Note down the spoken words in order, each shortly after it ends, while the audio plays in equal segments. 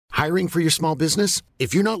Hiring for your small business?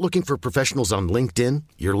 If you're not looking for professionals on LinkedIn,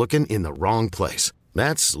 you're looking in the wrong place.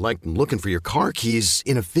 That's like looking for your car keys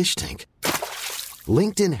in a fish tank.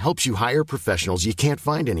 LinkedIn helps you hire professionals you can't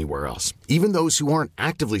find anywhere else, even those who aren't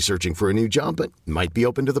actively searching for a new job but might be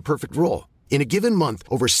open to the perfect role. In a given month,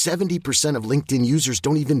 over 70% of LinkedIn users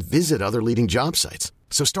don't even visit other leading job sites.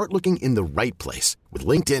 So start looking in the right place. With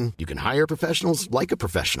LinkedIn, you can hire professionals like a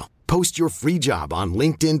professional. Post your free job on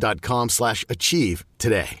linkedin.com/achieve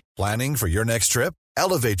today. Planning for your next trip?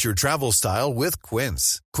 Elevate your travel style with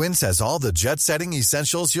Quince. Quince has all the jet-setting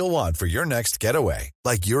essentials you'll want for your next getaway,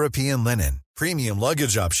 like European linen, premium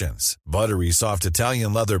luggage options, buttery soft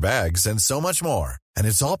Italian leather bags, and so much more. And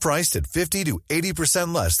it's all priced at 50 to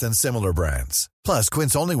 80% less than similar brands. Plus,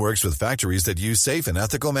 Quince only works with factories that use safe and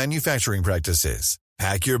ethical manufacturing practices.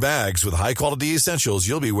 Pack your bags with high-quality essentials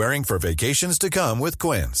you'll be wearing for vacations to come with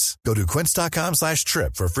Quince. Go to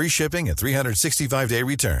quince.com/trip for free shipping and 365-day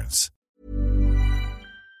returns.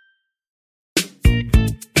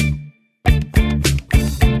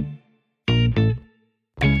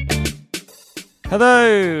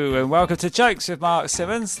 Hello and welcome to Jokes with Mark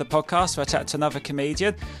Simmons, the podcast where I chat to another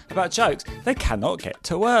comedian about jokes they cannot get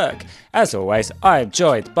to work. As always, I am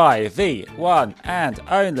joined by the one and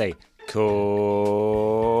only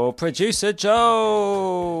producer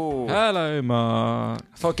Joe. Hello, Mark.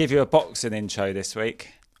 I thought I'd give you a boxing intro this week.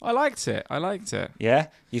 I liked it. Yeah?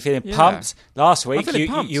 You feeling pumped? Last week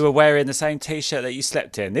you were wearing the same t-shirt that you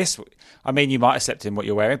slept in. You might have slept in what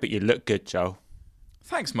you're wearing, but you look good, Joel.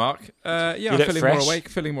 Thanks, Mark. I'm feeling fresh. More awake,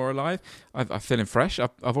 feeling more alive. I'm feeling fresh.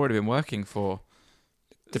 I've already been working for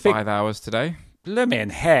 5 hours today. Blooming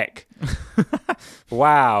heck.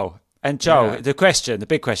 Wow. And Joel, the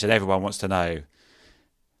big question everyone wants to know.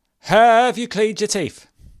 Have you cleaned your teeth?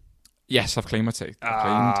 Yes, I've cleaned my teeth. I've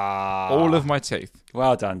cleaned all of my teeth.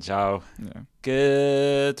 Well done, Joel. Yeah.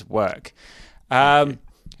 Good work.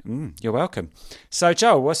 You're welcome. So,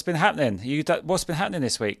 Joel, what's been happening? What's been happening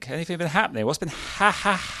this week? Anything been happening? What's been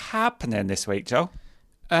happening this week, Joel?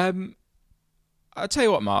 I'll tell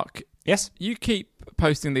you what, Mark. Yes? You keep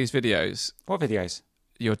posting these videos. What videos?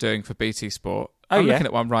 You're doing for BT Sport. Oh, I'm looking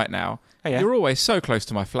at one right now. Oh, yeah? You're always so close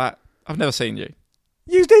to my flat. I've never seen you.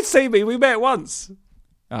 You did see me. We met once.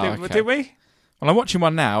 Okay. Did we? Well, I'm watching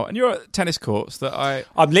one now, and you're at tennis courts that I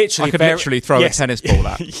could literally throw a tennis ball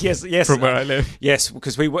at. yes, from where I live. Yes,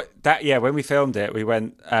 because when we filmed it, we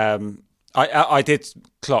went. I did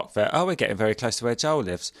clock that. Oh, we're getting very close to where Joel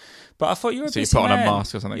lives, but I thought you were. So you put on a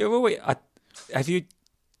mask or something. You're always. Have you?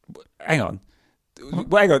 Hang on.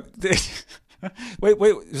 Hang on. wait.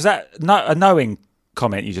 Was that a knowing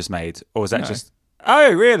comment you just made, or was that just?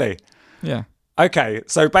 Oh, really? Yeah. Okay,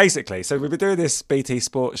 so basically, we've been doing this BT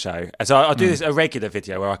Sports show. So I'll do a regular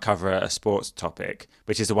video where I cover a sports topic,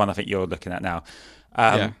 which is the one I think you're looking at now.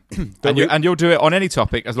 And you'll do it on any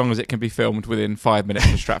topic as long as it can be filmed within 5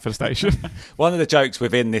 minutes of Stratford Station. One of the jokes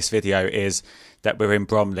within this video is that we're in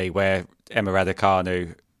Bromley, where Emma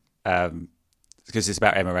Raducanu, because it's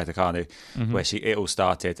about Emma Raducanu, where it all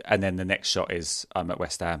started, and then the next shot is I'm at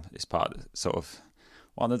West Ham. It's part of sort of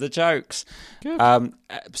one of the jokes. Good.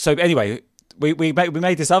 So anyway. We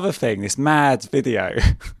made this other thing, this mad video,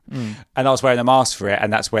 and I was wearing a mask for it,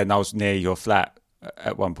 and that's when I was near your flat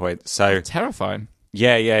at one point. So terrifying.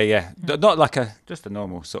 Yeah. Not like just a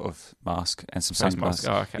normal sort of mask and some sunglasses.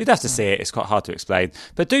 Oh, okay. You'd have to see it. It's quite hard to explain.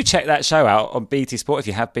 But do check that show out on BT Sport if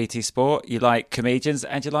you have BT Sport. You like comedians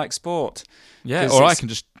and you like sport. Yeah, or I can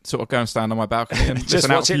just sort of go and stand on my balcony and just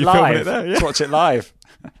watch it live. Just watch it live.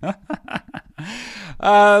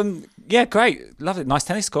 Yeah, great. Love it. Nice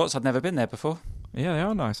tennis courts. I've never been there before. Yeah, they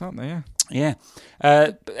are nice, aren't they? Yeah.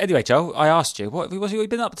 But anyway, Joel, I asked you, what have you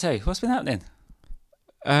been up to? What's been happening?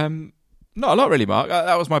 Not a lot, really, Mark.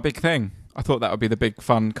 That was my big thing. I thought that would be the big,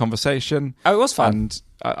 fun conversation. Oh, it was fun. And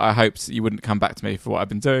I hoped you wouldn't come back to me for what I've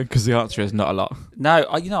been doing, because the answer is not a lot. No,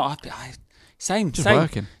 same.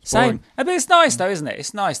 Working. Same. I mean, it's nice, though, isn't it?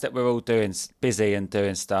 It's nice that we're all busy and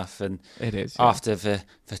doing stuff. And it is. Yeah. After the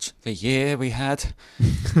year we had,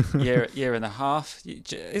 year and a half,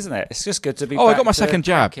 isn't it? It's just good to be back. I got my second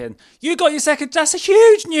jab. You got your second. That's a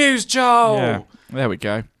huge news, Joel. Yeah. There we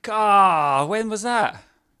go. When was that?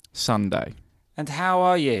 Sunday. And how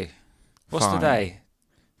are you? What's Fine. today?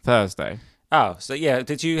 Thursday. Oh, so yeah.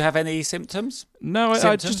 Did you have any symptoms? No,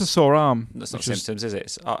 I just a sore arm. That's not symptoms, is it?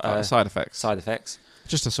 It's, side effects. Side effects.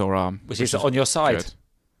 Just a sore arm. Which is on your side.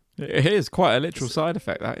 Good. It is quite a literal side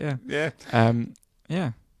effect, that, yeah. Yeah.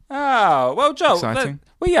 Yeah. Oh, well, Joel, exciting.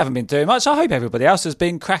 You haven't been doing much. I hope everybody else has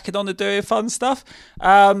been cracking on and doing fun stuff.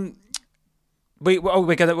 We're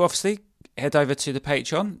going to obviously head over to the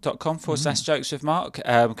patreon.com/jokes with Mark,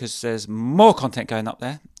 because there's more content going up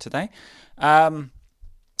there today.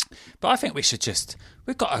 But I think we should yesterday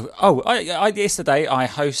I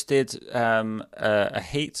hosted a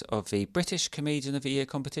heat of the British Comedian of the Year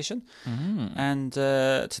competition, and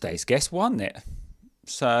today's guest won it.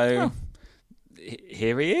 So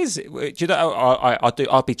here he is. Do you know?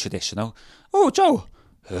 I'll be traditional. Oh, Joel,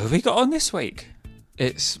 who have we got on this week?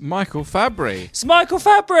 It's Michael Fabry. It's Michael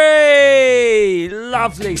Fabry!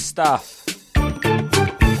 Lovely stuff.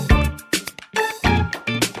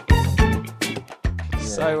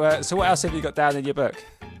 So what else have you got down in your book?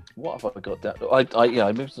 What have I got down?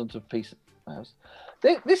 I moved on to a piece of house.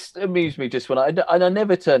 This amused me just when I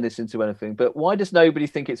never turn this into anything, but why does nobody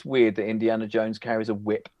think it's weird that Indiana Jones carries a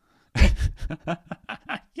whip?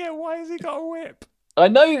 Yeah, why has he got a whip? I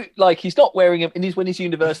know, like, he's not wearing them when his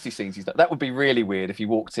university scenes. That would be really weird if he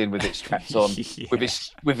walked in with it strapped on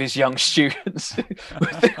with his young students.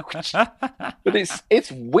 But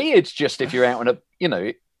it's weird just if you're out and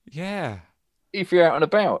if you're out and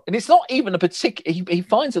about, and it's not even a particular. He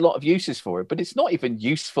finds a lot of uses for it, but it's not even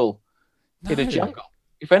useful in a jungle.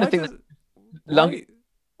 If anything, I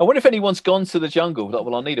wonder if anyone's gone to the jungle. Like,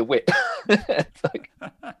 well, I'll need a whip. Like,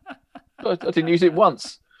 I didn't use it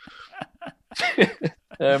once.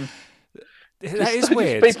 That is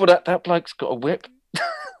weird. People, that bloke's got a whip.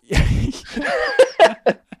 It'd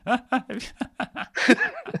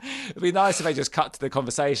be nice if they just cut to the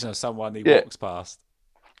conversation of someone he walks past.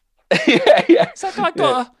 Yeah. Is that guy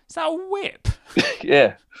got is that a whip?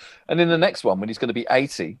 Yeah. And in the next one, when he's going to be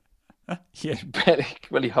 80, yeah,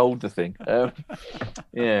 barely hold the thing.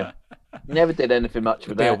 Yeah. Never did anything much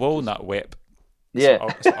with that. A walnut whip.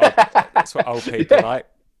 That's what old people like.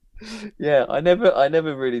 Yeah, I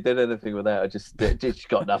never really did anything with that. I just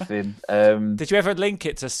got nothing. Did you ever link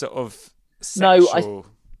it to sort of sexual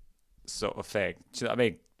sort of thing? Do you know what I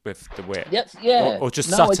mean? With the whip? Yes, yeah. Or just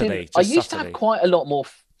subtly? I used to have quite a lot more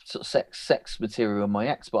sort of sex material on my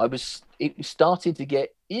ex, but it started to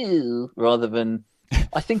get ill rather than,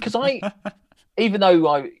 I think, because even though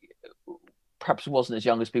I perhaps wasn't as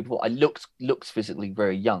young as people, I looked physically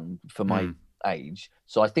very young for my age.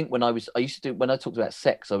 So I think when I talked about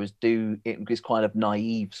sex, I was do it in this kind of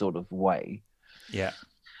naive sort of way. Yeah.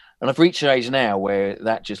 And I've reached an age now where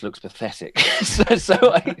that just looks pathetic. But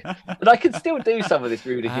I can still do some of this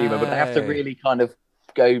rude humour, but I have to really kind of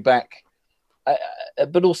go back.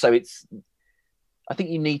 But also, I think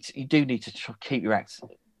you do need to keep your act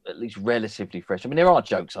at least relatively fresh. I mean, there are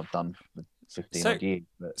jokes I've done for 15 odd years.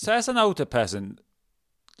 But... So as an older person,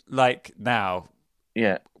 like now,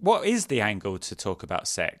 yeah, what is the angle to talk about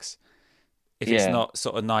sex if it's not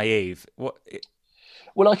sort of naive? Well,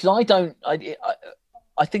 like,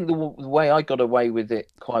 I think the way I got away with it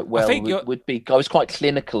quite well would be I was quite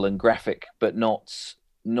clinical and graphic, but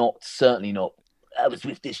certainly not. I was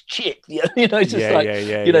with this chick, you know,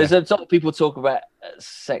 just some people talk about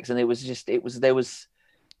sex, and there was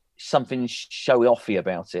something showy-offy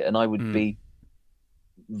about it, and I would be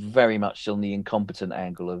very much on the incompetent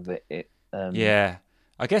angle of it.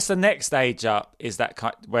 I guess the next stage up is that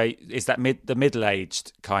the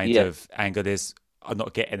middle-aged kind of angle is I'm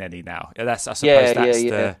not getting any now. I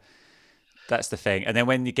suppose that's the thing. And then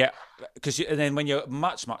when you get when you're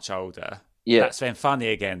much much older, that's then funny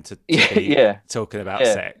again to be talking about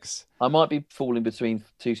sex. I might be falling between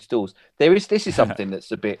two stools. This is something this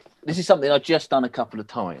is something I've just done a couple of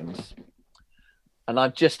times, and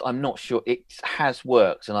I'm not sure it has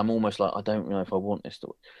worked, and I'm almost like, I don't know if I want this to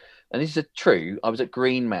work. And this is true. I was at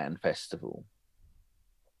Green Man Festival,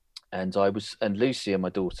 and Lucy and my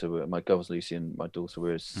daughter my girls Lucy and my daughter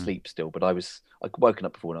were asleep still, but I'd woken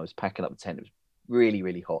up before and I was packing up the tent. It was really,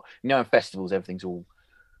 really hot. You know, in festivals, everything's all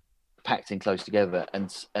packed in close together, and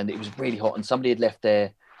it was really hot, and somebody had left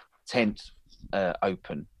their tent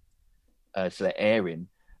open to let air in,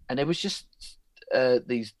 and there was just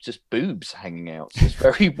these just boobs hanging out, just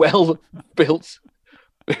very well built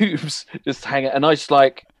boobs just hanging, and I was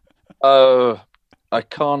like, I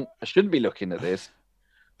shouldn't be looking at this,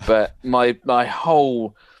 but my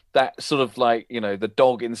whole, that sort of like, you know, the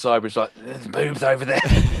dog inside was like, there's boobs over there.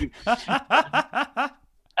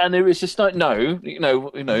 And it was just like, no, you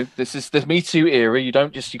know, this is the Me Too era. You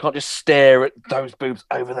can't just stare at those boobs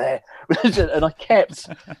over there. And I kept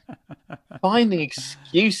finding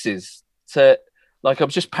excuses to, like, I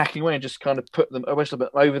was just packing away and just kind of put them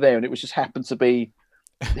over there, and it was just happened to be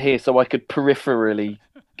here, so I could peripherally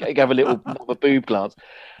have a little more of a boob glance.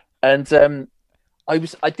 And I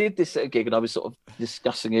did this at a gig, and I was sort of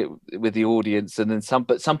discussing it with the audience, and then some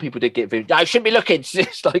people did get very, I shouldn't be looking.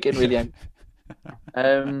 It's like getting really angry.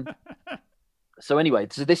 So anyway,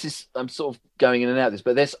 so this is, I'm sort of going in and out of this,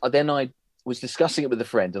 but then I was discussing it with a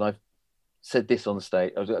friend, and I said this on the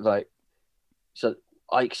stage. I was like, so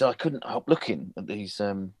I couldn't help looking at these.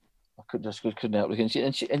 I couldn't help looking.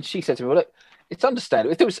 And she said to me, "Well, look, it's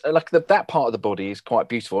understandable. If there was like that part of the body is quite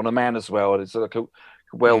beautiful, and a man as well, and it's like a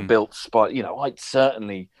well-built spot. You know, I'd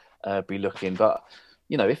certainly be looking. But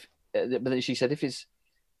you know, but then she said, if his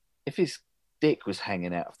dick was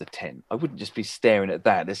hanging out of the tent, I wouldn't just be staring at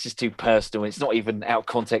that. It's just too personal. It's not even out of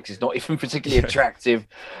context. It's not even particularly attractive.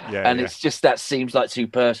 It's just, that seems like too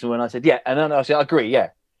personal." And I said, yeah. And then I said, I agree. Yeah.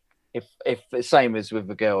 If the same as with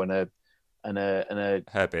a girl and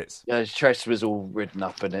her bits, his chest was all ridden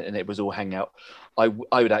up and it was all hanging out, I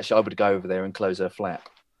would go over there and close her flap.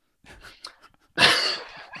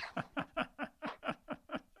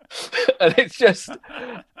 And it's just,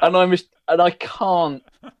 and I can't.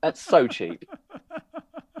 That's so cheap,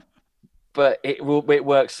 but it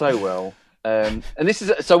works so well. And this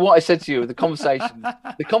is, so what I said to you, the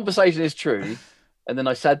conversation is true. And then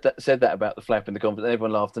I said that about the flap in the conversation.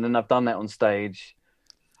 Everyone laughed, and then I've done that on stage.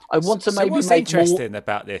 I want to maybe what's make interesting more...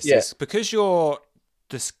 about this is because you're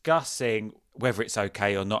discussing whether it's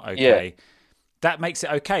okay or not okay. That makes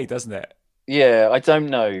it okay, doesn't it? Yeah, I don't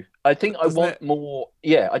know. I think I want more.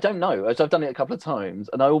 Yeah, I don't know. I've done it a couple of times,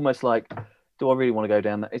 and I almost like, do I really want to go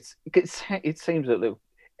down that? It seems a little.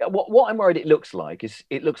 What I'm worried it looks like is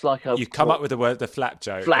you come up with the flap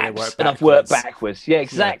joke, flaps, and I've worked backwards. Yeah,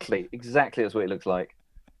 exactly. That's what it looks like.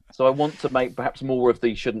 So I want to make perhaps more of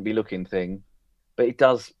the shouldn't be looking thing, but it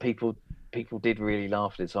does. People did really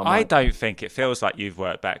laugh at it. So I don't think it feels like you've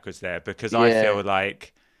worked backwards there, because I feel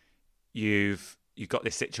like you've got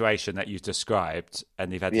this situation that you've described,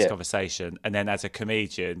 and you've had this conversation, and then as a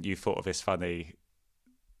comedian, you thought of this funny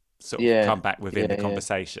sort of comeback within the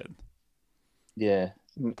conversation. Yeah.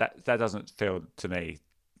 That doesn't feel to me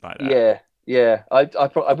like that. Yeah. I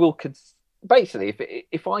will. Basically,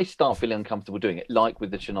 if I start feeling uncomfortable doing it, like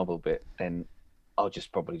with the Chernobyl bit, then I'll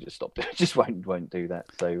probably just stop. Just won't do that.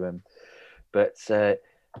 So, but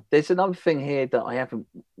there's another thing here that I haven't.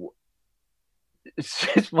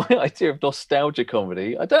 It's my idea of nostalgia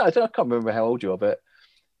comedy. I can't remember how old you are, but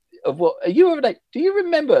of what are you over? Do you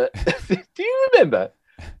remember? Do you remember?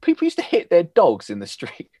 People used to hit their dogs in the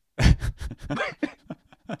street.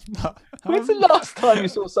 No, when's the last time you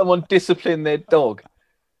saw someone discipline their dog?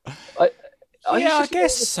 I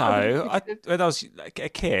guess so. When I was like a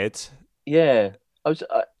kid. Yeah, I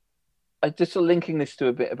just sort of linking this to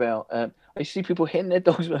a bit about. I used to see people hitting their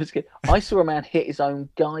dogs when I was a kid. I saw a man hit his own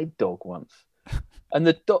guide dog once, and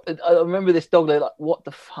the dog. I remember this dog. They're like, "What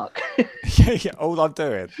the fuck?" yeah. All I'm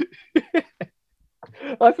doing.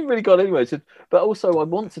 I haven't really got anywhere. But also, I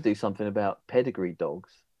want to do something about pedigree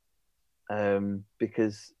dogs.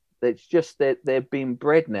 Because it's just they're being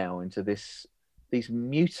bred now into these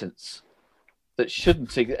mutants that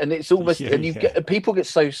shouldn't, and it's almost people get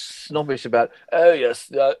so snobbish about a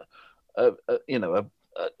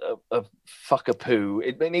fuck-a-poo.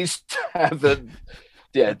 It needs to have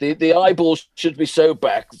the eyeballs should be so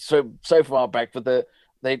far back for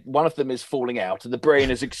one of them is falling out and the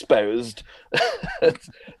brain is exposed.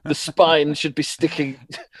 The spine should be sticking.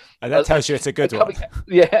 And that tells you it's a good one.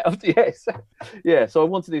 Yes. Yeah. So I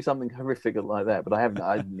want to do something horrific like that, but I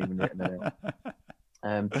didn't even written it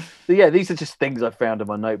out. So yeah, these are just things I found in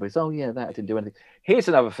my notebooks. Oh yeah, that I didn't do anything. Here's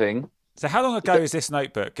another thing. So how long ago is this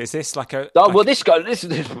notebook? Is this like a? Oh well, this is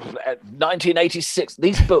 1986.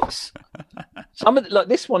 These books. Some of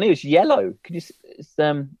this one is yellow. Can you? It's,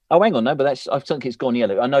 oh, hang on, no, but I think it's gone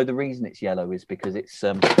yellow. I know the reason it's yellow is because it's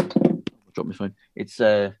drop my phone. It's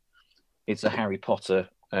a Harry Potter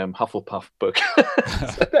Hufflepuff book.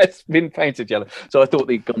 So that's been painted yellow. So I thought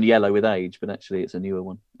they'd gone yellow with age, but actually it's a newer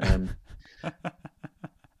one.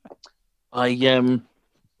 I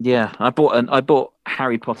bought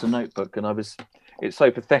Harry Potter notebook, and it's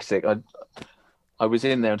so pathetic. I was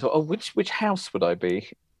in there and thought, oh, which house would I be?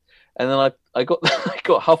 And then I got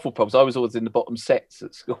Hufflepuffs. I was always in the bottom sets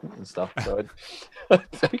at school and stuff. So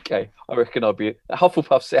okay, I reckon I'll be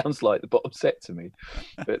Hufflepuff. Sounds like the bottom set to me,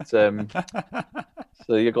 but so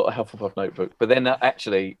you got a Hufflepuff notebook. But then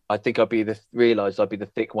actually, I think realised I'd be the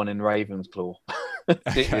thick one in Ravenclaw.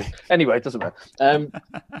 Okay. Anyway, it doesn't matter.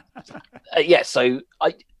 So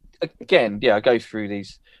I go through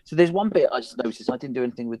these. So there's one bit I just noticed I didn't do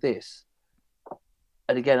anything with this,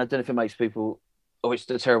 and again, I don't know if it makes people. Oh, it's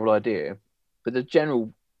a terrible idea. But the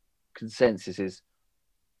general consensus is,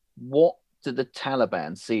 what do the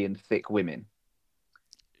Taliban see in thick women?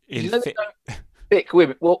 Thick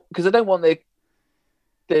women. Well, because they don't want their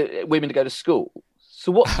women to go to school.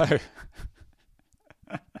 So what?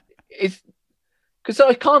 Because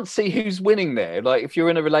I can't see who's winning there. Like, if you're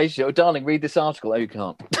in a relationship, oh, darling, read this article. Oh, you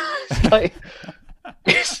can't. Like,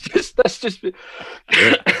 that's just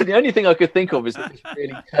the only thing I could think of is that it's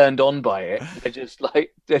really turned on by it. They're just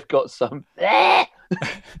like, they've got some.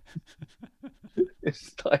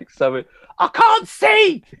 It's like something. I can't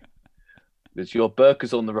see. Because your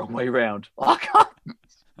burka's on the wrong way round. I can't.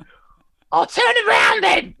 I'll turn it around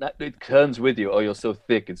then. It turns with you. Oh, you're so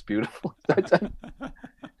thick. It's beautiful.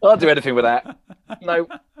 Can't do anything with that. No.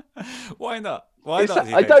 Why not? Why not?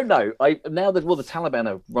 I don't know. Now that the Taliban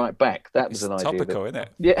are right back, that was an idea. Topical, isn't it?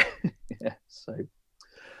 Yeah. Yeah. So.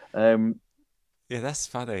 Yeah, that's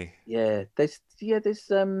funny. Yeah. There's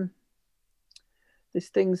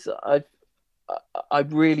things I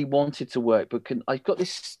really wanted to work, but I've got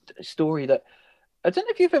this story that I don't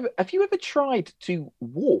know if have you ever tried to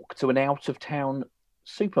walk to an out of town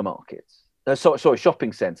supermarket? Sorry,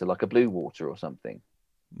 shopping centre like a Blue Water or something.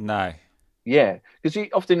 No. Yeah, because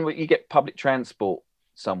you get public transport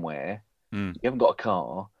somewhere, you haven't got a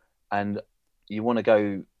car, and you want to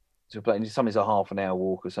go to a place. Something's a half an hour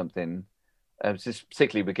walk or something. Just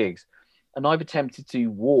particularly with gigs, and I've attempted to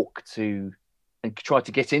walk to and try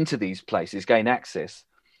to get into these places, gain access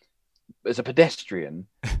as a pedestrian,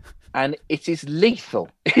 and it is lethal.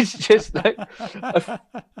 It's just like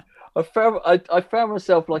I found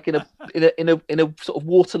myself like in a sort of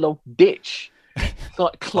waterlogged ditch.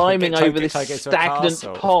 Like climbing over this stagnant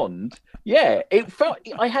pond. Yeah, it felt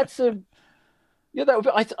I had to. Yeah, that would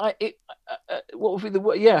be. What would be the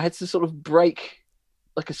word? Yeah, I had to sort of break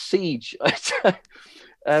like a siege. Through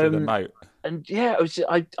the moat. And yeah,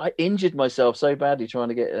 I injured myself so badly trying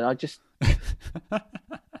to get. And I just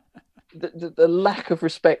the lack of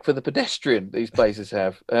respect for the pedestrian these places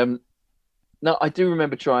have. No, I do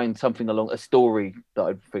remember trying something along a story that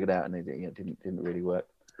I'd figured out, and it didn't really work.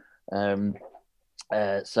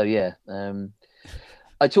 So yeah,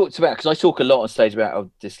 I talked about because I talk a lot on stage about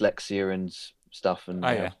dyslexia and stuff, and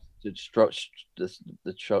the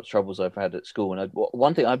troubles I've had at school. And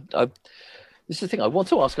one thing this is the thing I want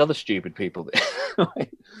to ask other stupid people this, right?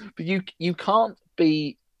 But you can't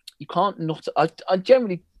not. I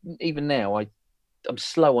generally, even now, I'm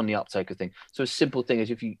slow on the uptake of things. So a simple thing is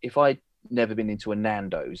if I'd never been into a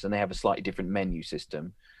Nando's and they have a slightly different menu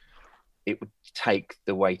system, it would take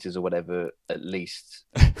the waiters or whatever at least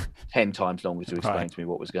 10 times longer to explain to me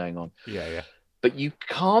what was going on. Yeah. But you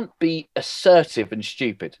can't be assertive and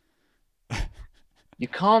stupid. You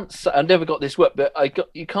can't say, I never got this word, but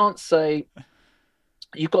you can't say,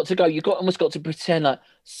 you've got to go, almost got to pretend like,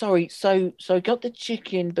 sorry, so I got the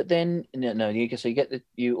chicken, but then, no,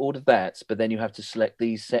 you order that, but then you have to select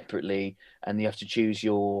these separately and you have to choose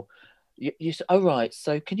you say, oh, right,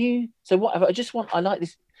 so can you, so what, I like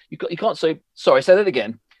this. You can't say, sorry, say that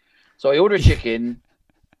again. So I order a chicken.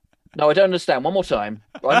 No, I don't understand. One more time.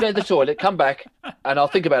 I'm going to the toilet, come back, and I'll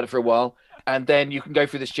think about it for a while, and then you can go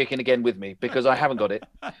through this chicken again with me because I haven't got it.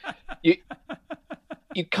 You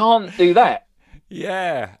can't do that.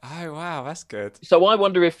 Yeah. Oh, wow, that's good. So I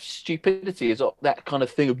wonder if stupidity is that kind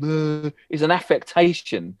of thing of is an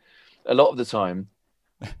affectation a lot of the time.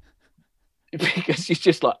 Because it's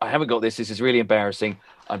just like, I haven't got this. This is really embarrassing.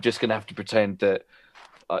 I'm just going to have to pretend that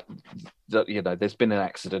there's been an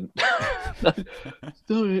accident.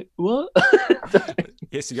 Sorry, what?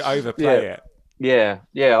 Yes, you overplay it. Yeah.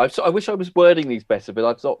 I wish I was wording these better, but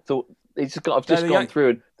I've thought I've just gone through,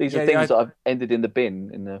 and these are things that I've ended in the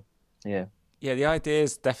bin. Yeah, the idea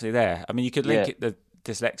is definitely there. I mean, you could link the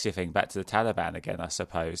dyslexia thing back to the Taliban again, I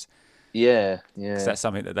suppose. Yeah. Because that's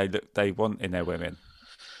something that they want in their women.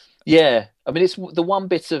 Yeah, I mean, it's the one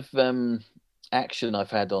bit of action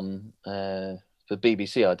I've had on. For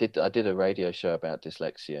BBC, I did a radio show about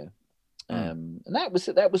dyslexia, and that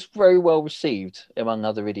was very well received among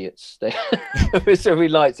other idiots. They so we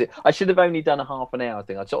liked it. I should have only done a half an hour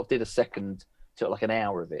thing. I sort of did a second, sort of like an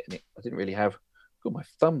hour of it, and I didn't really have. God, my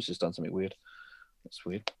thumb's just done something weird. That's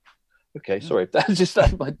weird. Okay, sorry.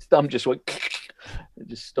 My thumb just went. It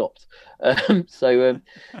just stopped.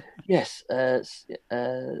 Yes. So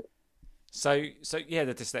the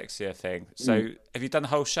dyslexia thing. So have you done a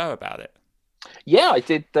whole show about it? Yeah, I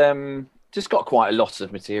did. Just got quite a lot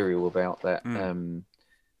of material about that.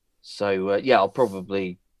 I'll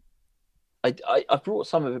probably. I brought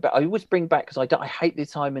some of it back. I always bring back because I hate the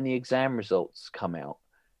time when the exam results come out.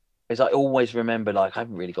 As I always remember, like, I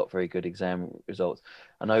haven't really got very good exam results,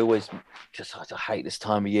 and I always I hate this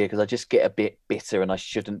time of year because I just get a bit bitter, and I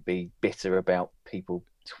shouldn't be bitter about people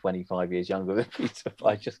 25 years younger than me. So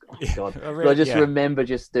I just, remember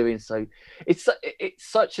just doing so. It's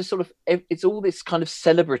such a sort of, it's all this kind of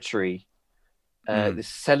celebratory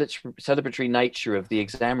this celebratory nature of the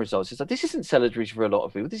exam results. It's like, this isn't celebratory for a lot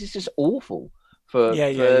of people. This is just awful for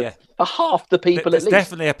half the people. There's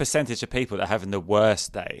definitely a percentage of people that are having the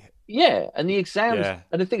worst day. Yeah, and the exams,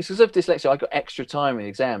 and the thing is, because of dyslexia, I got extra time in the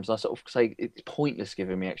exams. And I sort of say it's pointless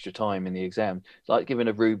giving me extra time in the exam. It's like giving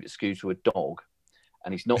a Rubik's Cube to a dog,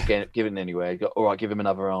 and he's not giving anywhere. You go, all right, give him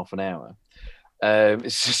another half an hour.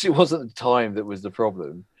 It's just, it wasn't the time that was the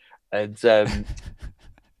problem, and the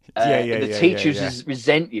teachers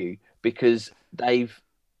resent you because they've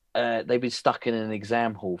been stuck in an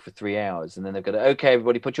exam hall for 3 hours, and then they've got to, okay,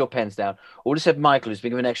 everybody, put your pens down. All just said Michael, who's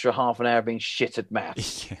been given an extra half an hour being shit at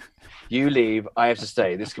maths. You leave, I have to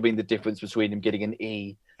stay. This could be the difference between him getting an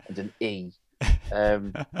E and an E.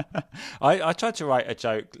 I tried to write a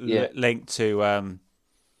joke linked to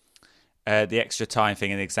the extra time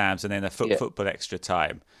thing in exams, and then a football extra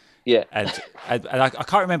time. Yeah, and I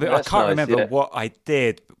can't remember. That's I can't remember nice, what I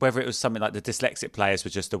did. Whether it was something like the dyslexic players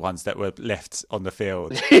were just the ones that were left on the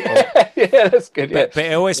field. Yeah, that's good. But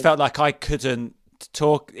it always felt like I couldn't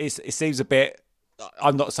talk. It seems a bit.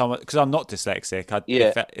 I'm not someone because I'm not dyslexic.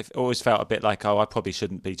 It always felt a bit like, I probably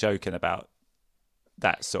shouldn't be joking about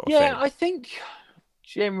that sort of thing. Yeah, I think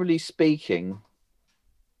generally speaking,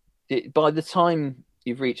 by the time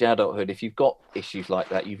you've reached adulthood, if you've got issues like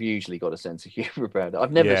that, you've usually got a sense of humor about it.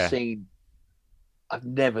 I've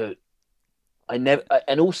never,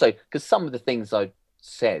 and also because some of the things I've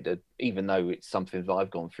said, even though it's something that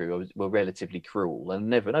I've gone through, were relatively cruel, and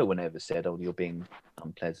no one ever said, "Oh, you're being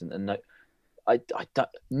unpleasant." And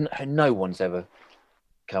no one's ever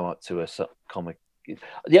come up to a comic.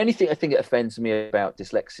 The only thing I think it offends me about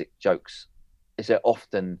dyslexic jokes is they're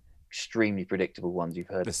often extremely predictable ones. You've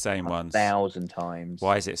heard the same ones 1,000 times.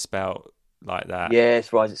 Why is it spelled like that?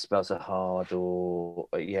 Yes, why is it spelled so hard? Or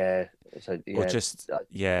or just I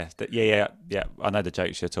know the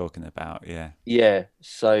jokes you're talking about. Yeah.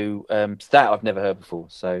 So that I've never heard before.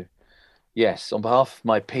 So yes, on behalf of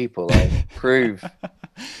my people, I approve.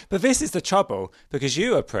 But this is the trouble, because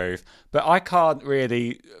you approve, but I can't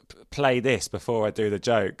really play this before I do the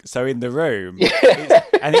joke. So in the room,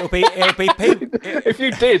 and it'll be people. If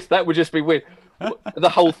you did, that would just be weird. The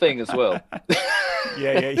whole thing as well.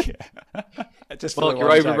 Yeah. Just Mark,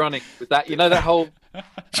 you're overrunning with that. You know that whole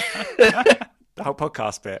the whole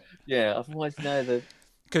podcast bit. Yeah. Otherwise, no.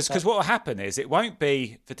 Because what will happen is it won't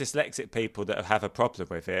be the dyslexic people that have a problem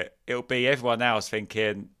with it. It'll be everyone else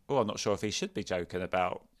thinking, "Oh, I'm not sure if he should be joking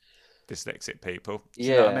about dyslexic people." Do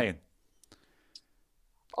you know what I mean?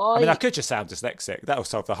 I mean, I could just sound dyslexic. That'll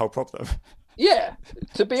solve the whole problem. Yeah.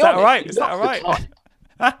 To be honest, is that all right?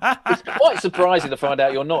 It's quite surprising to find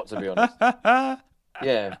out you're not. To be honest.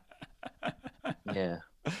 Yeah.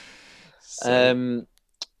 And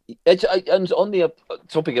on the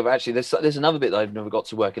topic of actually, there's another bit that I've never got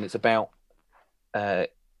to work, and it's about the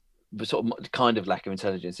sort of kind of lack of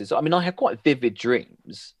intelligence. I mean, I have quite vivid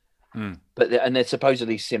dreams, but they're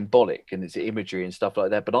supposedly symbolic and it's imagery and stuff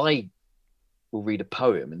like that. But I will read a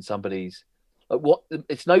poem and somebody's like, "What?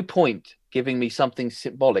 It's no point giving me something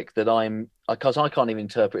symbolic because I can't even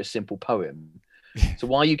interpret a simple poem. So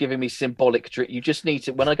why are you giving me symbolic? You just need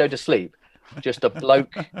to, when I go to sleep, just a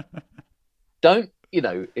bloke. Don't."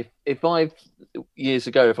 If years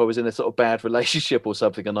ago, if I was in a sort of bad relationship or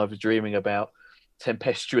something and I was dreaming about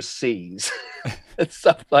tempestuous seas and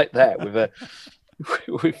stuff like that with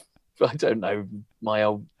I don't know, my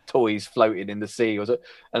old toys floating in the sea and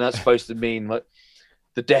that's supposed to mean like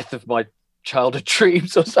the death of my childhood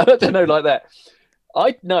dreams or something, I don't know, like that.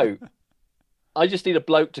 I just need a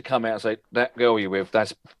bloke to come out and say, "That girl you're with,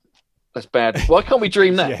 that's bad. Why can't we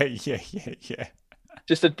dream that?" Yeah.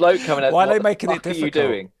 Just a bloke coming out. Why are they making it difficult? What are you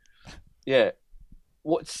doing? Yeah.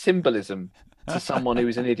 What symbolism to someone who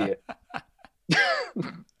is an idiot?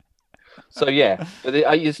 So yeah, but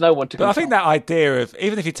there's no one to. But I think that idea of,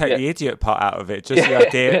 even if you take the idiot part out of it, just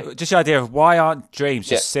the idea of why aren't dreams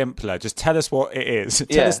just simpler? Just tell us what it is.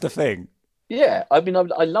 Tell us the thing. Yeah, I mean,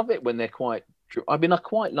 I love it when they're quite. I mean, I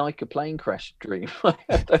quite like a plane crash dream. I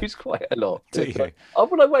have those quite a lot. Do you? Like,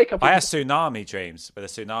 when I wake up, I have tsunami dreams where the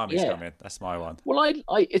tsunamis come in. That's my one. Well,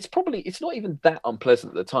 it's not even that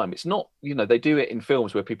unpleasant at the time. It's not, they do it in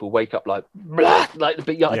films where people wake up like, blah, like,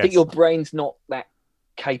 but I think your brain's not that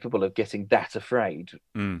capable of getting that afraid.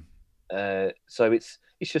 So it's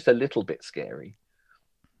just a little bit scary.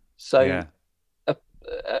 So.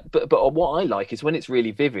 But what I like is when it's really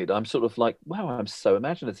vivid. I'm sort of like, wow, I'm so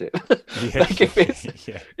imaginative.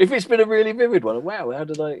 If it's been a really vivid one, wow, how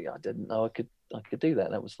did I didn't know I could do that.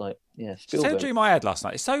 That was like, Spielberg. Same dream I had last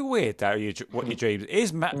night. It's so weird that what you dream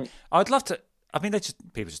is. I'd love to. I mean,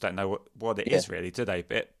 people just don't know what it is really, do they?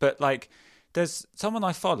 But like, there's someone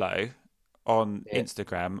I follow on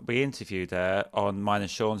Instagram. We interviewed her on mine and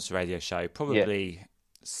Sean's radio show probably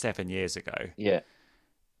 7 years ago. Yeah.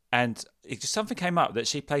 And something came up that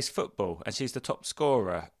she plays football and she's the top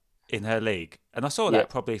scorer in her league. And I saw that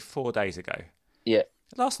probably 4 days ago. Yeah.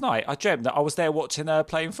 Last night, I dreamt that I was there watching her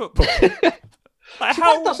playing football.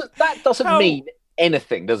 That doesn't mean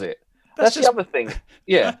anything, does it? That's the other thing.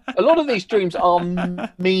 Yeah. A lot of these dreams are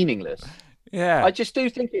meaningless. Yeah. I just do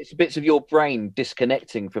think it's bits of your brain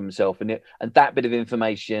disconnecting from itself, and that bit of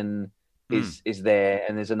information is there,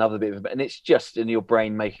 and there's another bit of, and it's just in your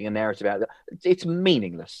brain making a narrative out of it. It's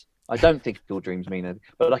meaningless. I don't think your dreams mean anything,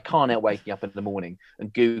 but I can't help waking up in the morning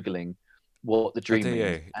and Googling what the dream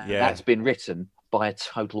means. And that's been written by a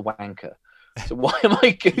total wanker. So why am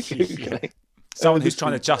I Googling? Someone who's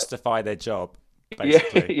trying to justify their job,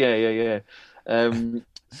 basically. Yeah.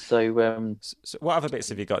 So what other bits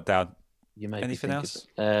have you got down? Anything else?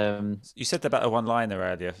 You said about a one-liner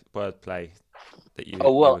earlier, wordplay.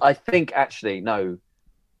 I think actually no,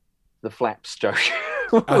 the flap stroke.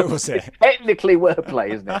 Oh, was it? Technically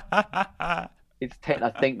wordplay, isn't it? I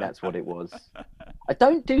think that's what it was. I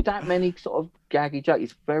don't do that many sort of gaggy jokes.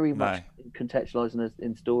 It's very much contextualising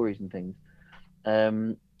in stories and things.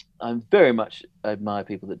 I very much admire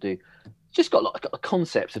people that do. Just got like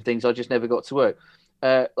concepts of things I just never got to work.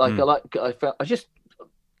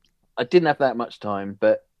 I didn't have that much time,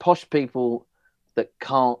 but posh people that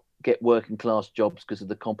can't get working class jobs because of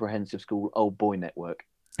the comprehensive school old boy network.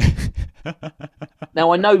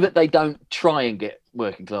 Now I know that they don't try and get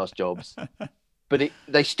working class jobs, but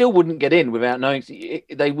they still wouldn't get in without knowing.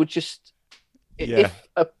 They would just if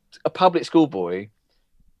a public school boy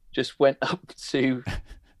just went up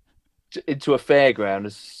into a fairground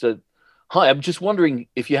and said, "Hi, I'm just wondering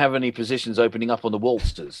if you have any positions opening up on the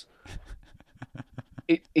Walsters."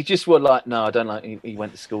 It just were like, no, I don't like. He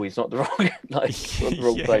went to school. He's not the wrong, the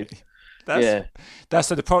wrong place. The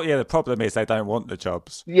problem is they don't want the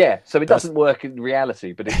jobs. Yeah, so it doesn't work in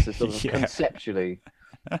reality, but it's a sort of conceptually.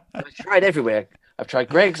 I've tried everywhere. I've tried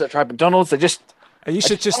Greg's. I've tried McDonald's. And then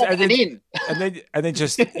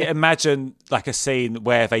just imagine like a scene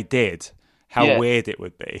where they did. How weird it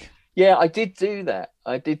would be. Yeah, I did do that.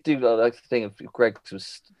 I did do like the thing of Greg's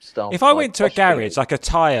was staffed. If I went to a garage, like a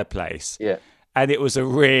tyre place, and it was a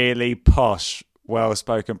really posh,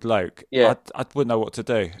 well-spoken bloke, I wouldn't know what to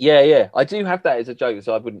do. Yeah. I do have that as a joke.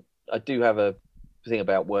 So I do have a thing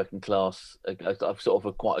about working class. I'm sort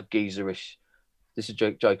of quite a geezerish. This is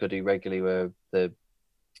a joke I do regularly where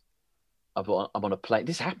I'm on a plane.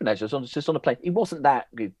 This happened actually. I was just on a plane. It wasn't that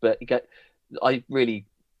good, but I really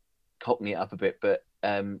cockney it up a bit. But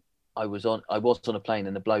I was on a plane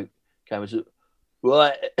and the bloke came and said,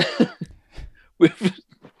 "Right, we're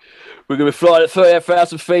going to fly at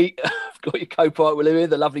 38,000 feet. I've got your co-pilot with him,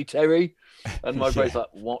 the lovely Terry." And my brain's like,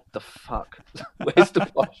 what the fuck? Where's the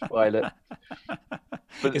posh pilot?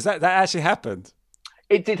 But is that actually happened?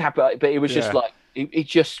 It did happen, but it was just like he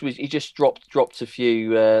just dropped a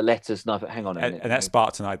few letters, and I thought, hang on a minute. And that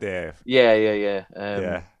sparked an idea. Yeah.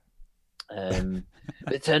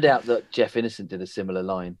 It turned out that Jeff Innocent did a similar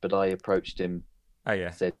line, but I approached him. Oh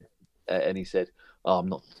yeah. And he said, "Oh, I'm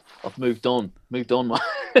not. I've moved on.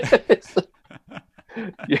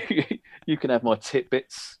 You can have my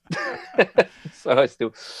tidbits." So I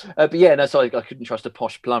still, but yeah, no. So I couldn't trust a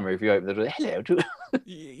posh plumber if you open the door. Hello.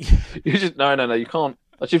 You just no. You can't.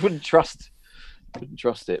 I just wouldn't trust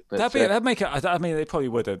it. But that'd make it. I mean, they probably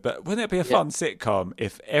wouldn't. But wouldn't it be a fun sitcom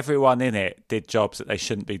if everyone in it did jobs that they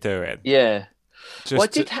shouldn't be doing? Yeah. I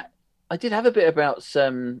did have a bit about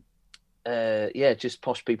some. Just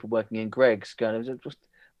posh people working in Greg's going,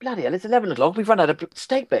 bloody hell, it's 11 o'clock, we've run out of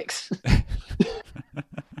steak bakes. What are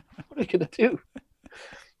we going to do?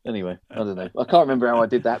 Anyway, I don't know. I can't remember how I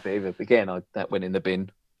did that bit either. Again, that went in the bin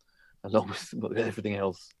along with everything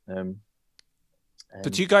else.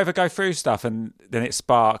 But do you ever go through stuff and then it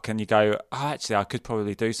spark and you go, oh, actually, I could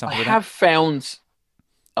probably do something with that? I have found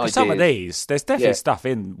ideas. Some of these, there's definitely stuff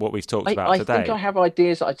in what we've talked about today. I think I have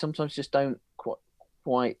ideas that I sometimes just don't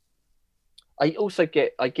quite. I also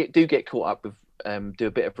get caught up with do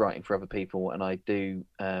a bit of writing for other people, and I do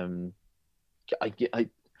with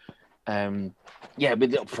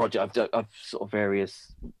little project I've sort of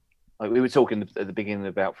various. Like we were talking at the beginning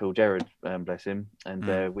about Phil Gerard, bless him,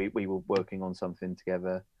 and we were working on something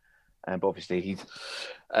together, but obviously he's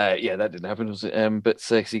that didn't happen, was it? But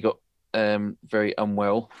he got very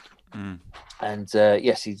unwell, and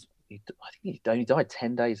yes, I think he only died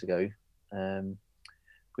 10 days ago.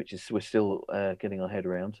 Which is we're still getting our head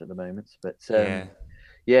around at the moment, but so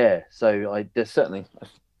there's certainly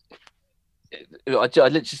I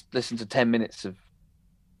just listened to 10 minutes of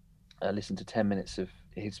listened to 10 minutes of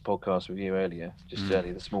his podcast with you earlier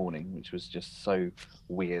this morning, which was just so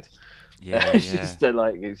weird.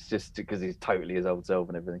 It's just because he's totally his old self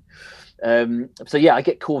and everything. So yeah, I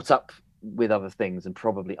get caught up with other things, and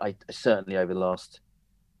probably I certainly over the last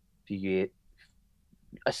few years,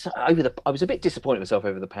 I was a bit disappointed with myself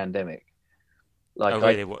over the pandemic. Like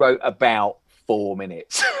I wrote about 4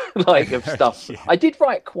 minutes like of stuff. Yeah. I did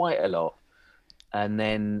write quite a lot, and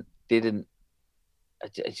then didn't.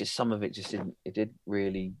 It's just some of it just didn't. It didn't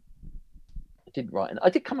really. I didn't write, and I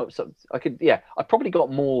did come up with something. I could. Yeah, I probably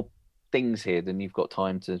got more things here than you've got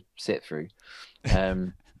time to sit through.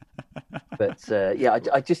 But yeah,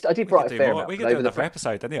 I did write a fair amount. We could do another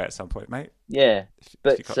episode anyway at some point, mate. Yeah,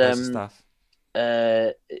 but if got stuff.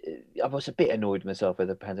 I was a bit annoyed with myself with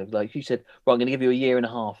the pandemic. Like you said, well, I'm going to give you a year and a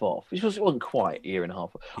half off, which wasn't quite a year and a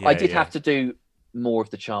half. Yeah, I did have to do more of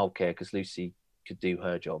the childcare because Lucy could do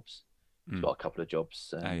her jobs. She's got a couple of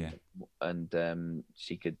jobs, and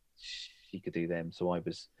she could do them. So I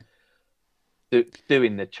was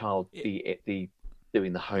doing the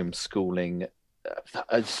doing the homeschooling.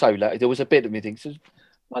 So late. There was a bit of me thinking,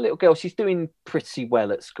 my little girl, she's doing pretty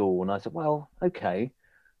well at school, and I said, well, okay.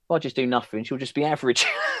 If I just do nothing, she'll just be average.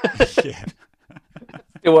 Yeah.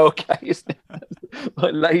 Still okay, isn't it?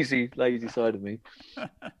 Like lazy side of me.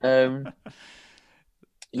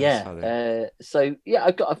 Yeah. So yeah,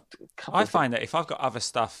 I've got a couple. I find that if I've got other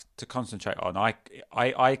stuff to concentrate on, I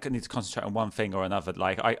need to concentrate on one thing or another.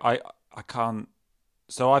 Like I can't.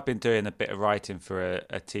 So I've been doing a bit of writing for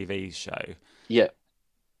a TV show. Yeah.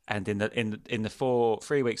 And in the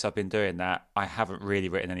 3 weeks I've been doing that, I haven't really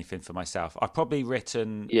written anything for myself. I've probably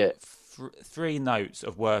written 3 notes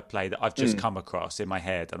of wordplay that I've just come across in my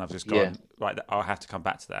head, and I've just gone, right, I'll have to come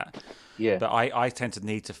back to that. Yeah. But I tend to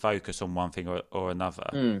need to focus on one thing or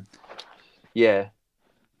another. Yeah.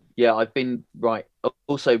 Yeah, I've been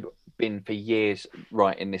also been for years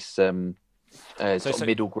writing this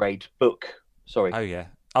middle grade book. Sorry. Oh, yeah.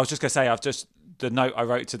 I was just going to say, the note I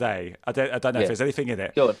wrote today, I don't know if there's anything in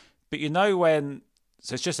it. Go on. But you know when,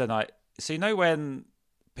 so it's just a night. So you know when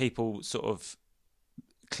people sort of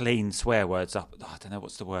clean swear words up, I don't know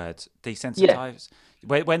what's the word, desensitize?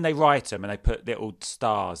 Yeah. When they write them and they put little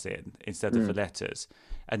stars in instead of the letters.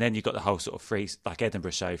 And then you've got the whole sort of like Edinburgh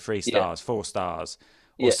show, 3 stars, 4 stars.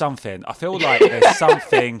 Or something. I feel like there's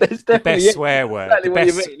something. The best swear word.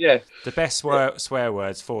 Exactly the best swear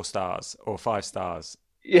words, 4 stars or 5 stars.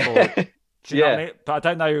 Yeah. Do you know what I mean? But I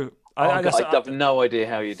don't know. I have no idea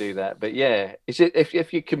how you do that. But yeah,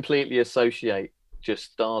 if you completely associate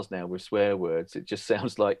just stars now with swear words, it just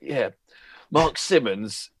sounds like Mark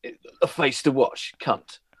Simmons, a face to watch,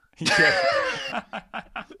 cunt. Yeah,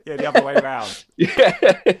 the other way around.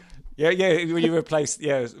 You replace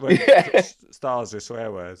stars with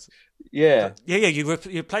swear words. Yeah. You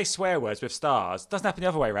replace swear words with stars. Doesn't happen the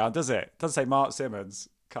other way around, does it? Doesn't say Mark Simmons,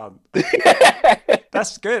 cunt.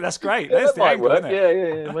 That's good. That's great. That might work.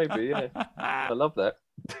 Yeah, maybe. Yeah, I love that.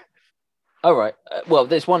 All right. Well,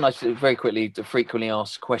 there's one I should very quickly, the frequently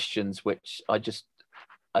asked questions, which I did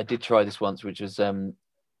try this once, which was I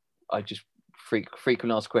just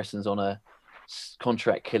frequently asked questions on a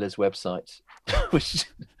contract killer's website, which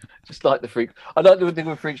just like the freak. I don't know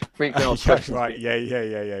the frequently asked questions. Right.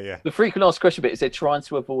 Yeah. The frequently asked question bit is they're trying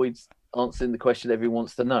to avoid answering the question everyone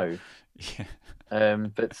wants to know. Yeah.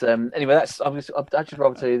 But anyway, I'd actually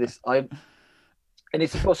rather tell you this. And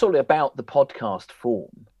it's sort of about the podcast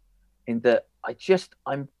form, in that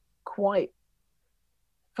I'm quite.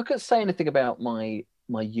 If I could say anything about my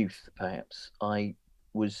youth, perhaps I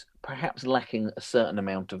was perhaps lacking a certain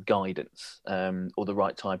amount of guidance, or the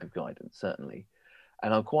right type of guidance, certainly.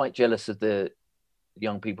 And I'm quite jealous of the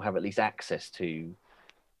young people who have at least access to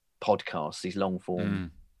podcasts, these long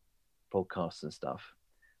form podcasts and stuff.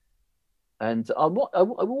 And I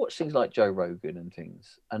watch things like Joe Rogan and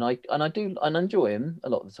things, and I enjoy him a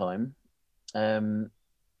lot of the time,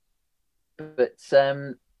 but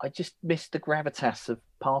I just miss the gravitas of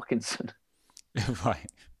Parkinson,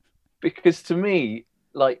 right? Because to me,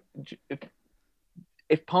 like,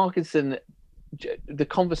 if Parkinson, the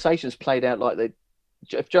conversations played out like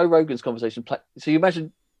if Joe Rogan's conversation so you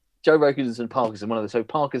imagine Joe Rogan's and Parkinson, one of the so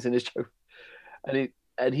Parkinson is Joe, and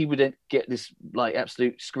he would then get this like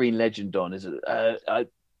absolute screen legend on. So,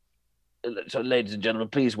 ladies and gentlemen,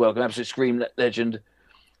 please welcome absolute screen legend,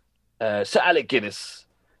 Sir Alec Guinness.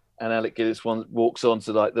 And Alec Guinness walks on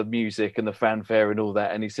to like the music and the fanfare and all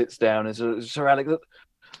that, and he sits down and says, "Sir Alec, the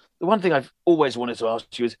one thing I've always wanted to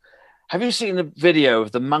ask you is, have you seen the video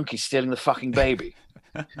of the monkey stealing the fucking baby?"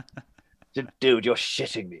 Dude, you're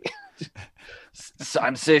shitting me. So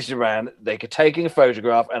I'm sitting around, they're taking a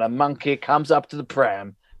photograph, and a monkey comes up to the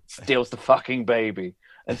pram, steals the fucking baby.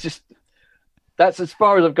 And it's just, that's as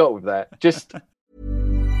far as I've got with that. Just...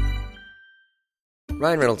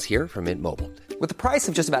 Ryan Reynolds here from Mint Mobile. With the price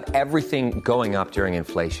of just about everything going up during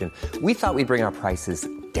inflation, we thought we'd bring our prices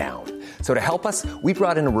down. So to help us, we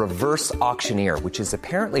brought in a reverse auctioneer, which is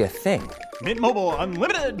apparently a thing. Mint Mobile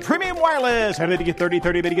Unlimited Premium Wireless. How to get 30,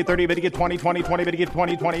 30, bit to get 30, bit to get 20, 20, 20, bit to get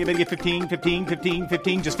 20, 20, bit to get 15, 15, 15,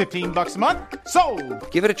 15, just $15 a month?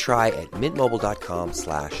 Sold! Give it a try at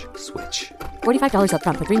mintmobile.com/switch. $45 up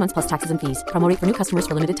front for 3 months plus taxes and fees. Promo rate for new customers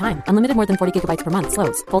for limited time. Unlimited more than 40 gigabytes per month.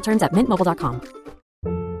 Slows full terms at mintmobile.com.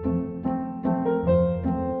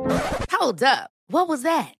 Hold up. What was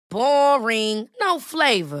that? Boring. No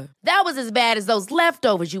flavor. That was as bad as those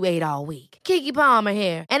leftovers you ate all week. Keke Palmer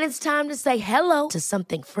here, and it's time to say hello to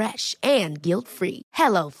something fresh and guilt-free.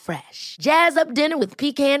 Hello Fresh. Jazz up dinner with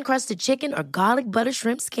pecan-crusted chicken or garlic butter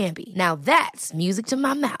shrimp scampi. Now that's music to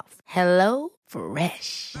my mouth. Hello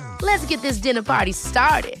Fresh. Let's get this dinner party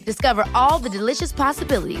started. Discover all the delicious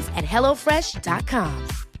possibilities at HelloFresh.com.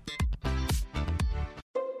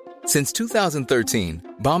 Since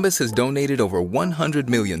 2013, Bombas has donated over 100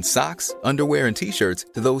 million socks, underwear, and T-shirts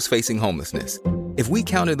to those facing homelessness. If we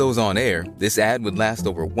counted those on air, this ad would last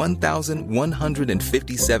over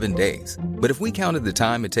 1,157 days. But if we counted the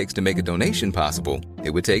time it takes to make a donation possible,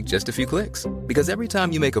 it would take just a few clicks. Because every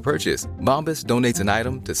time you make a purchase, Bombas donates an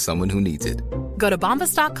item to someone who needs it. Go to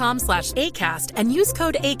bombas.com/ACAST and use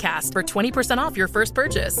code ACAST for 20% off your first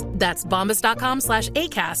purchase. That's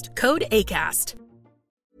bombas.com/ACAST, code ACAST.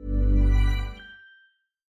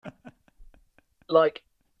 Like,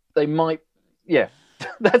 they might, yeah,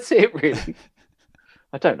 that's it, really.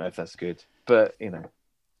 I don't know if that's good, but, you know,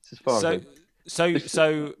 it's as far as... So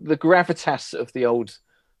the gravitas of the old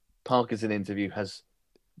Parkinson interview has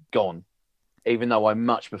gone, even though I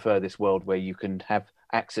much prefer this world where you can have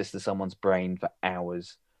access to someone's brain for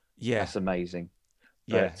hours. Yeah. That's amazing.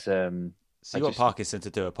 Yeah. But, so you got Parkinson to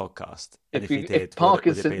do a podcast, and if he did, if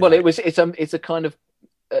Parkinson, it's a kind of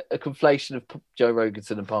a conflation of Joe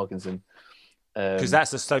Roganson and Parkinson. Because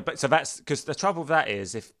that's because the trouble with that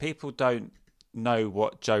is if people don't know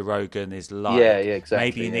what Joe Rogan is like, exactly.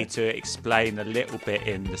 Maybe you need to explain a little bit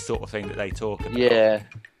in the sort of thing that they talk about. Yeah,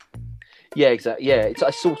 exactly. Yeah, it's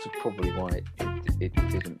sort of probably why it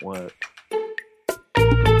didn't work.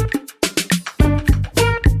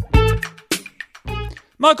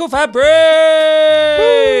 Michael Fabry!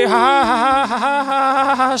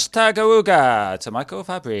 Hashtag Awooga to Michael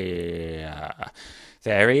Fabry.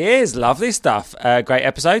 There he is. Lovely stuff. Great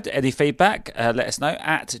episode. Any feedback? Let us know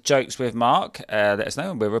at Jokes with Mark. Let us know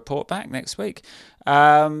and we'll report back next week.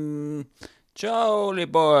 Jolly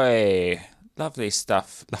boy. Lovely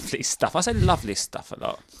stuff. Lovely stuff. I say lovely stuff a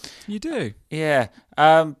lot. You do? Yeah.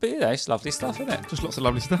 But it's lovely stuff, isn't it? Just lots of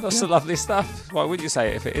lovely stuff. Lots of lovely stuff. Why wouldn't you say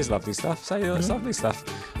it if it is lovely stuff? Say it's lovely stuff.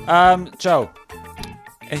 Joel,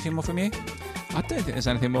 anything more from you? I don't think there's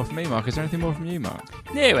anything more from me, Mark. Is there anything more from you, Mark?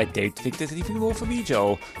 No, I don't think there's anything more from you,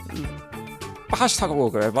 Joel. Hashtag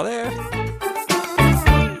Awooga, everybody.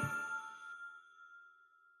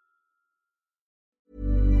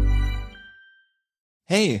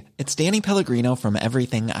 Hey, it's Danny Pellegrino from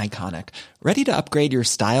Everything Iconic. Ready to upgrade your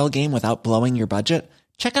style game without blowing your budget?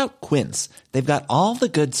 Check out Quince. They've got all the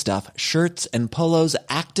good stuff, shirts and polos,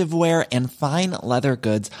 activewear, and fine leather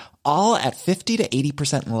goods, all at 50 to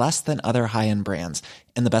 80% less than other high-end brands.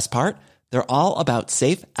 And the best part? They're all about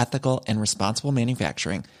safe, ethical, and responsible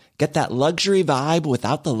manufacturing. Get that luxury vibe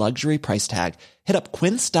without the luxury price tag. Hit up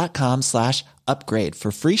quince.com/upgrade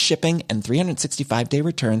for free shipping and 365-day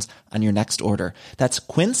returns on your next order. That's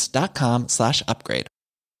quince.com/upgrade.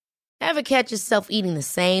 Ever catch yourself eating the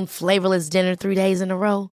same flavorless dinner 3 days in a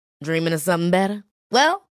row? Dreaming of something better?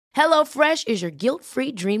 Well, HelloFresh is your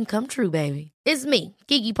guilt-free dream come true, baby. It's me,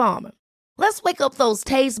 Keke Palmer. Let's wake up those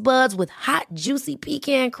taste buds with hot, juicy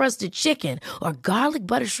pecan-crusted chicken or garlic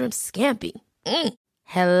butter shrimp scampi.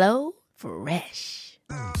 Hello Fresh.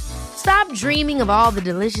 Stop dreaming of all the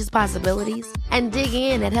delicious possibilities and dig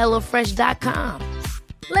in at HelloFresh.com.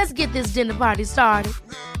 Let's get this dinner party started.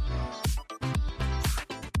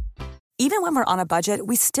 Even when we're on a budget,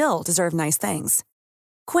 we still deserve nice things.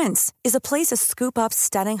 Quince is a place to scoop up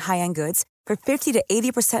stunning high-end goods for 50 to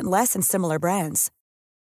 80% less than similar brands.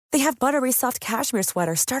 They have buttery soft cashmere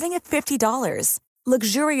sweaters starting at $50,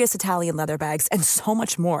 luxurious Italian leather bags, and so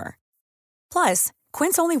much more. Plus,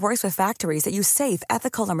 Quince only works with factories that use safe,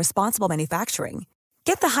 ethical, and responsible manufacturing.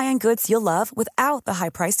 Get the high-end goods you'll love without the high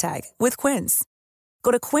price tag with Quince.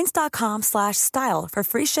 Go to quince.com/style for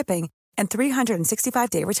free shipping and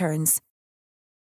 365-day returns.